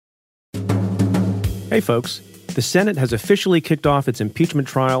Hey, folks. The Senate has officially kicked off its impeachment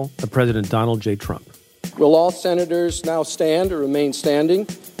trial of President Donald J. Trump. Will all senators now stand or remain standing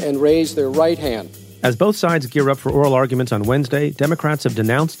and raise their right hand? As both sides gear up for oral arguments on Wednesday, Democrats have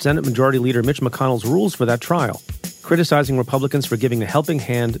denounced Senate Majority Leader Mitch McConnell's rules for that trial, criticizing Republicans for giving a helping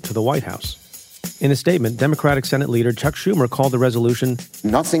hand to the White House. In a statement, Democratic Senate Leader Chuck Schumer called the resolution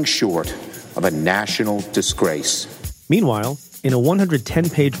nothing short of a national disgrace. Meanwhile, in a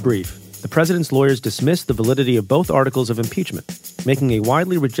 110-page brief, the president's lawyers dismissed the validity of both articles of impeachment, making a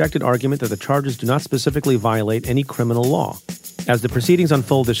widely rejected argument that the charges do not specifically violate any criminal law. As the proceedings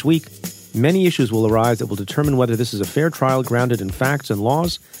unfold this week, many issues will arise that will determine whether this is a fair trial grounded in facts and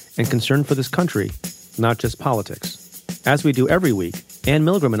laws and concern for this country, not just politics. As we do every week, Ann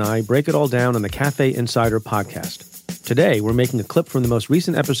Milgram and I break it all down on the Cafe Insider podcast. Today, we're making a clip from the most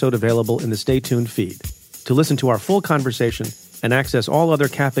recent episode available in the Stay Tuned feed. To listen to our full conversation and access all other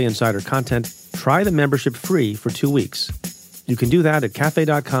Cafe Insider content, try the membership free for 2 weeks. You can do that at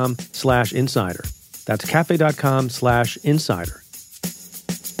cafe.com/insider. That's cafe.com/insider.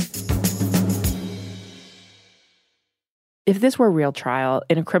 If this were a real trial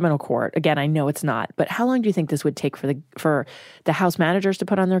in a criminal court, again, I know it's not, but how long do you think this would take for the House managers to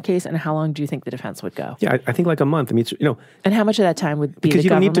put on their case, and how long do you think the defense would go? Yeah, I think like a month. I mean, and how much of that time would be the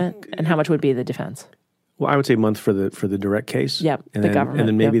government, and how much would be the defense? Well, I would say a month for the direct case. Yep, and the then, government. And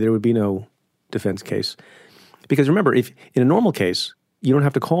then maybe there would be no defense case. Because remember, if in a normal case, you don't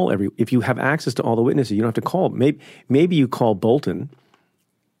have to call if you have access to all the witnesses, you don't have to call. Maybe you call Bolton,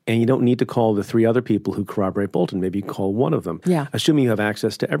 and you don't need to call the 3 other people who corroborate Bolton. Maybe you call one of them. Yeah. Assuming you have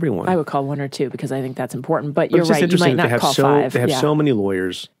access to everyone. I would call 1 or 2 because I think that's important. But you're right, you might not call 5. They have so many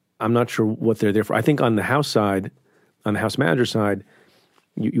lawyers. I'm not sure what they're there for. I think on the House side, on the House manager side,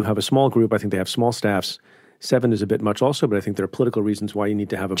 you have a small group. I think they have small staffs. 7 is a bit much also, but I think there are political reasons why you need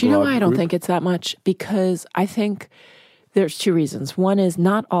to have a broad Do you know why I don't group. think it's that much? Because I think there's 2 reasons. One is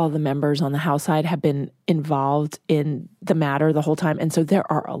not all the members on the House side have been involved in the matter the whole time. And so there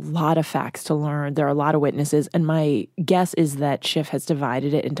are a lot of facts to learn. There are a lot of witnesses. And my guess is that Schiff has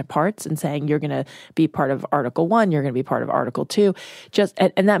divided it into parts and saying you're going to be part of Article 1, you're going to be part of Article 2.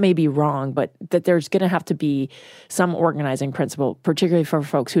 And that may be wrong, but that there's going to have to be some organizing principle, particularly for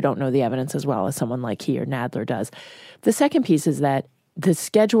folks who don't know the evidence as well as someone like he or Nadler does. The second piece is that the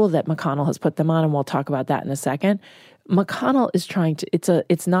schedule that McConnell has put them on, and we'll talk about that in a second, McConnell is trying to,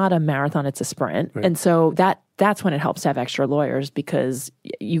 it's not a marathon, it's a sprint. Right. And so that's when it helps to have extra lawyers because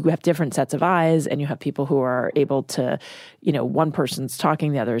you have different sets of eyes and you have people who are able to, one person's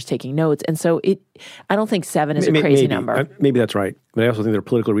talking, the other is taking notes. And so I don't think 7 is a crazy number. Maybe that's right. But I also think there are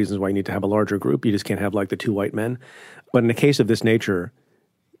political reasons why you need to have a larger group. You just can't have like the 2 white men. But in a case of this nature,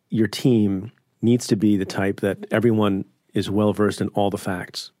 your team needs to be the type that everyone is well-versed in all the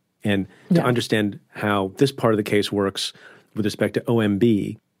facts. And to understand how this part of the case works with respect to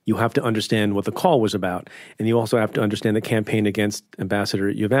OMB, you have to understand what the call was about. And you also have to understand the campaign against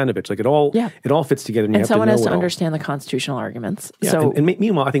Ambassador Yovanovitch. Like it all fits together. And someone has to understand the constitutional arguments. Yeah, so, and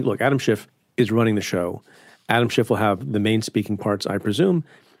meanwhile, I think, look, Adam Schiff is running the show. Adam Schiff will have the main speaking parts, I presume.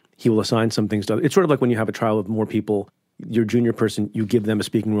 He will assign some things to others. It's sort of like when you have a trial with more people, your junior person, you give them a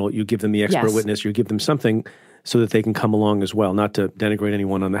speaking role, you give them the expert witness, you give them something so that they can come along as well, not to denigrate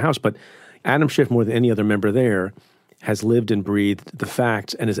anyone on the House. But Adam Schiff, more than any other member there, has lived and breathed the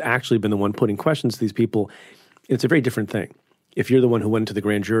facts and has actually been the one putting questions to these people. It's a very different thing. If you're the one who went to the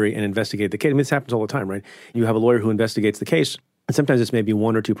grand jury and investigated the case, I mean, this happens all the time, right? You have a lawyer who investigates the case, and sometimes it's maybe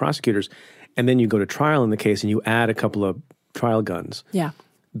 1 or 2 prosecutors, and then you go to trial in the case and you add a couple of trial guns. Yeah.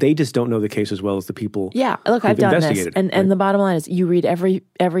 They just don't know the case as well as the people look, I've done this. And the bottom line is you read every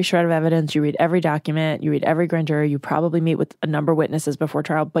shred of evidence, you read every document, you read every grand jury, you probably meet with a number of witnesses before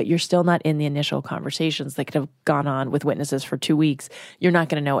trial, but you're still not in the initial conversations that could have gone on with witnesses for 2 weeks. You're not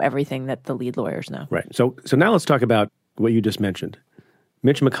going to know everything that the lead lawyers know. Right. So now let's talk about what you just mentioned.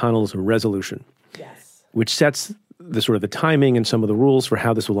 Mitch McConnell's resolution. Yes. Which sets the sort of the timing and some of the rules for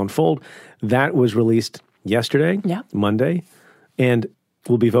how this will unfold. That was released yesterday, Monday, and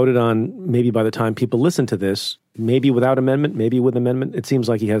will be voted on maybe by the time people listen to this, maybe without amendment, maybe with amendment. It seems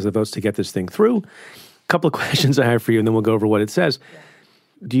like he has the votes to get this thing through. A couple of questions I have for you, and then we'll go over what it says.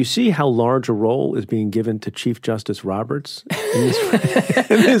 Do you see how large a role is being given to Chief Justice Roberts in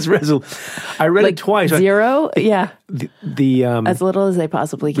this resolution? I read it twice. 0? Yeah. As little as they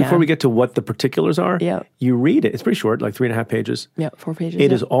possibly can. Before we get to what the particulars are, you read it. It's pretty short, like 3.5 pages. Yeah, 4 pages.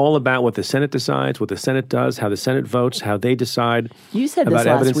 It is all about what the Senate decides, what the Senate does, how the Senate votes, how they decide you said about this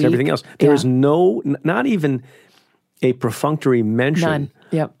last evidence week. and everything else. There is not even a perfunctory mention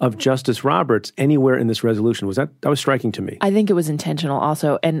of Justice Roberts anywhere in this resolution. That was striking to me. I think it was intentional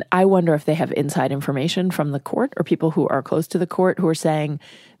also. And I wonder if they have inside information from the court or people who are close to the court who are saying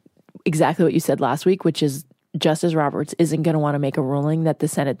exactly what you said last week, which is Justice Roberts isn't going to want to make a ruling that the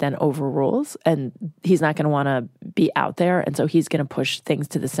Senate then overrules, and he's not going to want to be out there. And so he's going to push things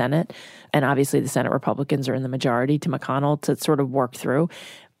to the Senate. And obviously the Senate Republicans are in the majority to McConnell to sort of work through.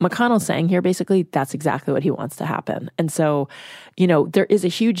 McConnell's saying here, basically, that's exactly what he wants to happen. And so, there is a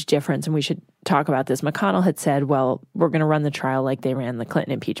huge difference, and we should talk about this. McConnell had said, well, we're going to run the trial like they ran the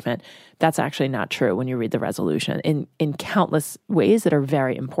Clinton impeachment. That's actually not true when you read the resolution in countless ways that are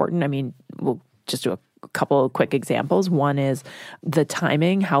very important. I mean, we'll just do a couple of quick examples. One is the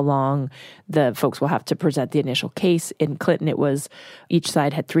timing, how long the folks will have to present the initial case. In Clinton, it was each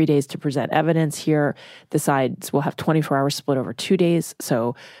side had 3 days to present evidence. Here, the sides will have 24 hours split over 2 days.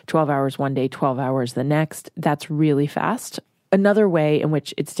 So 12 hours one day, 12 hours the next. That's really fast. Another way in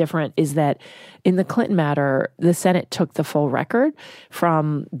which it's different is that in the Clinton matter, the Senate took the full record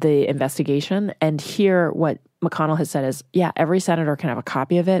from the investigation. And here, what McConnell has said is, every senator can have a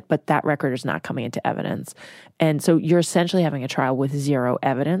copy of it, but that record is not coming into evidence. And so you're essentially having a trial with zero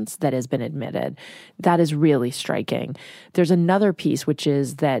evidence that has been admitted. That is really striking. There's another piece, which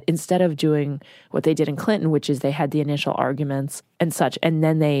is that instead of doing what they did in Clinton, which is they had the initial arguments and such, and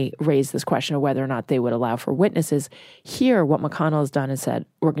then they raised this question of whether or not they would allow for witnesses. Here, what McConnell has done is said,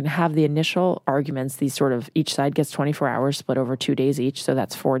 we're going to have the initial arguments, these sort of, each side gets 24 hours split over 2 days each, so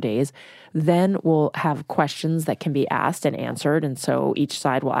that's 4 days. Then we'll have questions that can be asked and answered, and so each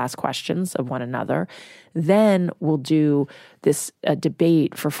side will ask questions of one another. Then we'll do this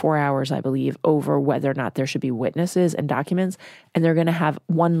debate for 4 hours, I believe, over whether or not there should be witnesses and documents. And they're going to have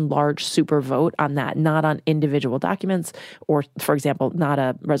one large super vote on that, not on individual documents or, for example, not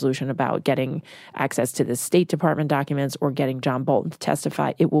a resolution about getting access to the State Department documents or getting John Bolton to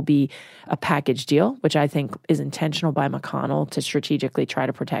testify. It will be a package deal, which I think is intentional by McConnell to strategically try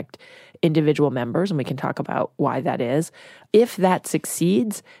to protect individual members, and we can talk about why that is. If that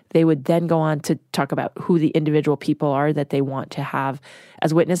succeeds, they would then go on to talk about who the individual people are that they want to have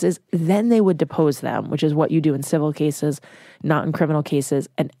as witnesses. Then they would depose them, which is what you do in civil cases, not in criminal cases.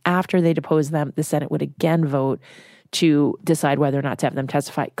 And after they depose them, the Senate would again vote to decide whether or not to have them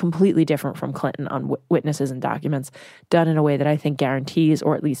testify. Completely different from Clinton on witnesses and documents, done in a way that I think guarantees,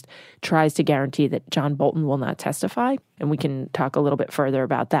 or at least tries to guarantee, that John Bolton will not testify. And we can talk a little bit further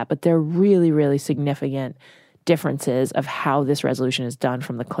about that. But they're really, really significant differences of how this resolution is done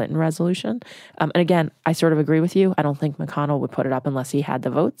from the Clinton resolution. And again, I sort of agree with you. I don't think McConnell would put it up unless he had the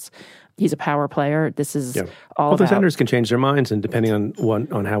votes. He's a power player. This is all about... the senators can change their minds, and depending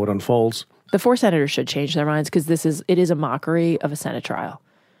on how it unfolds. The 4 senators should change their minds because it is a mockery of a Senate trial.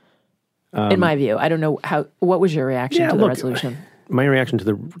 In my view. I don't know what was your reaction to the resolution? My reaction to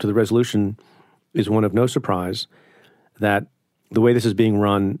the resolution is one of no surprise that the way this is being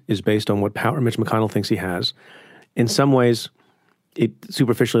run is based on what power Mitch McConnell thinks he has. In some ways, it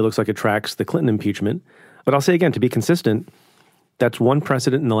superficially looks like it tracks the Clinton impeachment. But I'll say again, to be consistent, that's one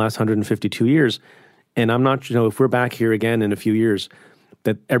precedent in the last 152 years. And I'm not, if we're back here again in a few years,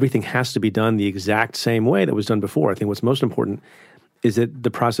 that everything has to be done the exact same way that was done before. I think what's most important is that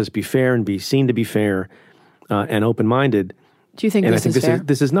the process be fair and be seen to be fair and open-minded. Do you think this is fair?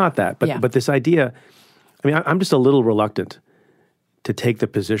 This is not that. But this idea, I'm just a little reluctant to take the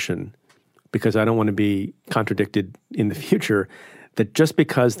position, because I don't want to be contradicted in the future, that just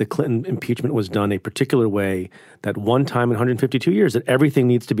because the Clinton impeachment was done a particular way, that one time in 152 years, that everything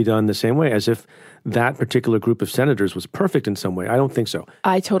needs to be done the same way, as if that particular group of senators was perfect in some way. I don't think so.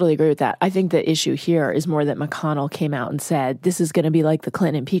 I totally agree with that. I think the issue here is more that McConnell came out and said, this is going to be like the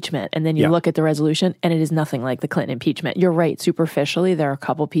Clinton impeachment. And then you look at the resolution, and it is nothing like the Clinton impeachment. You're right. Superficially, there are a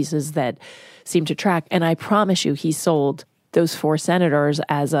couple pieces that seem to track. And I promise you, he sold those 4 senators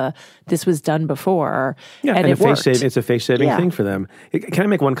as this was done before, and it worked. It's a face-saving thing for them. Can I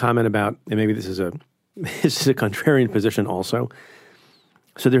make one comment about, and maybe this is a contrarian position also.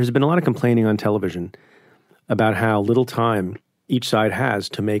 So there has been a lot of complaining on television about how little time each side has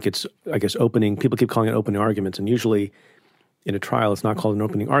to make its, opening. People keep calling it opening arguments, and usually in a trial, it's not called an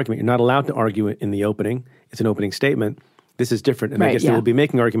opening argument. You're not allowed to argue it in the opening. It's an opening statement. This is different, and I guess they will be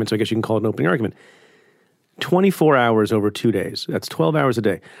making arguments, so I guess you can call it an opening argument. 24 hours over 2 days. That's 12 hours a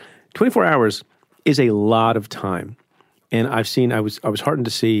day. 24 hours is a lot of time. And I was heartened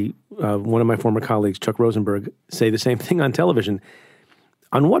to see one of my former colleagues, Chuck Rosenberg, say the same thing on television.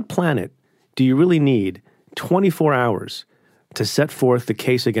 On what planet do you really need 24 hours to set forth the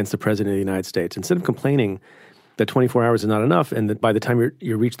case against the President of the United States? Instead of complaining that 24 hours is not enough and that by the time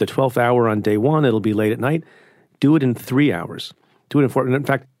you reach the 12th hour on day one, it'll be late at night, Do it in 3 hours. Do it in 4. And in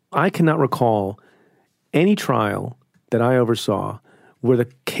fact, I cannot recall any trial that I oversaw where the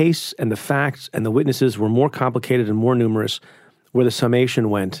case and the facts and the witnesses were more complicated and more numerous, where the summation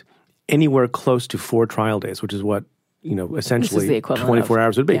went anywhere close to 4 trial days, which is what, essentially 24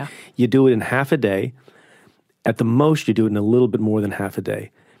 hours would be. Yeah. You do it in half a day. At the most, you do it in a little bit more than half a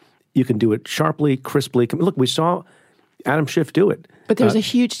day. You can do it sharply, crisply. Look, we saw Adam Schiff do it. But there's a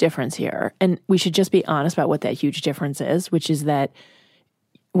huge difference here. And we should just be honest about what that huge difference is, which is that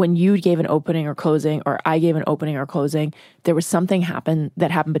when you gave an opening or closing, or I gave an opening or closing, there was something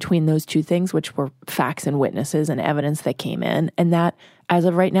that happened between those two things, which were facts and witnesses and evidence that came in. And that, as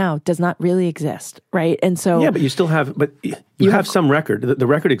of right now, does not really exist, right? And so... Yeah, but you still have... But you have some record. The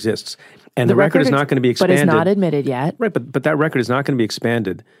record exists. And the record is not going to be expanded. But it's not admitted yet. Right, but that record is not going to be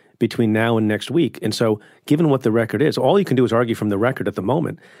expanded between now and next week. And so, given what the record is, all you can do is argue from the record at the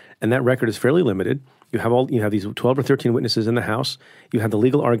moment. And that record is fairly limited. You have these 12 or 13 witnesses in the House. You have the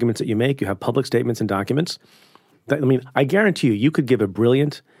legal arguments that you make. You have public statements and documents. I guarantee you could give a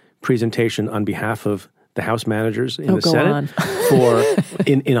brilliant presentation on behalf of the House managers in the Senate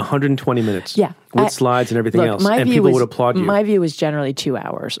in 120 minutes. Yeah. With slides and everything else. And people would applaud you. My view is generally 2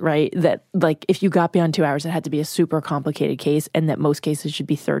 hours, right? That, like, if you got beyond 2 hours, it had to be a super complicated case, and that most cases should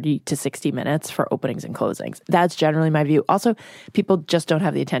be 30 to 60 minutes for openings and closings. That's generally my view. Also, people just don't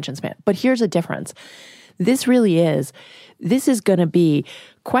have the attention span. But here's a difference. This is going to be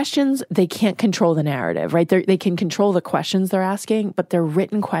questions. They can't control the narrative, right? They can control the questions they're asking, but they're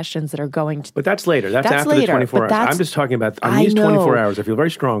written questions that are going to... But that's later. That's after later, the 24 hours. I'm just talking about on these 24 hours. I feel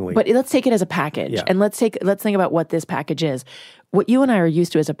very strongly. But let's take it as a package. Yeah. And let's think about what this package is. What you and I are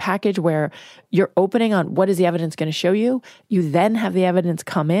used to is a package where you're opening on what is the evidence going to show you. You then have the evidence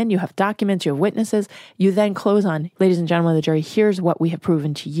come in. You have documents. You have witnesses. You then close on, ladies and gentlemen of the jury, here's what we have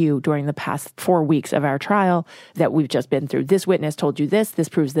proven to you during the past 4 weeks of our trial that we've just been through. This witness told you this. This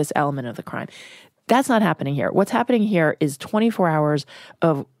proves this element of the crime. That's not happening here. What's happening here is 24 hours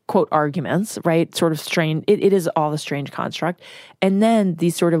of, quote, arguments, right? Sort of strange. It is all a strange construct. And then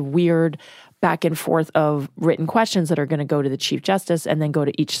these sort of weird back and forth of written questions that are going to go to the Chief Justice and then go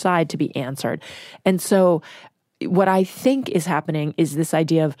to each side to be answered. And so what I think is happening is this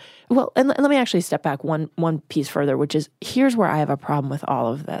idea of, and let me actually step back one piece further, which is, here's where I have a problem with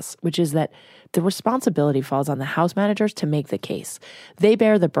all of this, which is that the responsibility falls on the House managers to make the case. They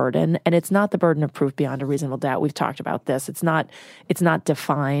bear the burden, and it's not the burden of proof beyond a reasonable doubt. We've talked about this. It's not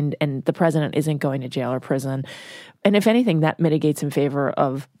defined, and the president isn't going to jail or prison. And if anything, that mitigates in favor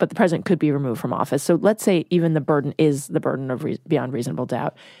of, but the president could be removed from office. So let's say even the burden is the burden of beyond reasonable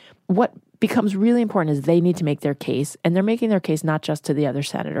doubt. What becomes really important is they need to make their case, and they're making their case not just to the other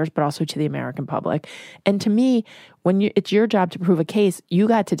senators, but also to the American public. And to me, it's your job to prove a case, you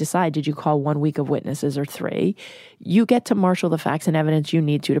got to decide, did you call 1 week of witnesses or 3? You get to marshal the facts and evidence you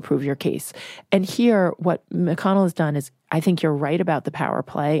need to prove your case. And here, what McConnell has done is, I think you're right about the power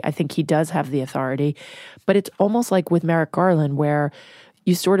play. I think he does have the authority. But it's almost like with Merrick Garland, where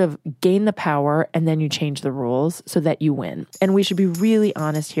you sort of gain the power and then you change the rules so that you win. And we should be really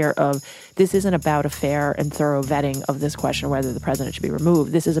honest here of, this isn't about a fair and thorough vetting of this question whether the president should be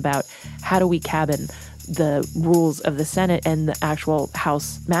removed. This is about, how do we cabin the rules of the Senate and the actual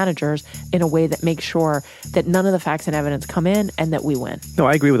House managers in a way that makes sure that none of the facts and evidence come in and that we win. No,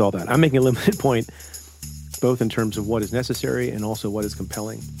 I agree with all that. I'm making a limited point, both in terms of what is necessary and also what is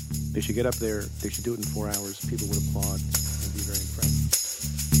compelling. They should get up there. They should do it in 4 hours. People would applaud and be very impressed.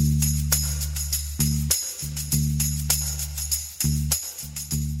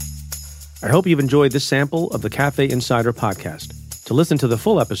 I hope you've enjoyed this sample of the Cafe Insider podcast. To listen to the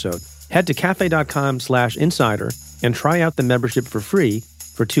full episode, head to cafe.com/insider and try out the membership for free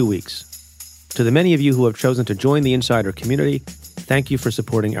for 2 weeks. To the many of you who have chosen to join the Insider community, thank you for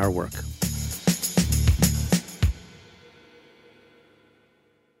supporting our work.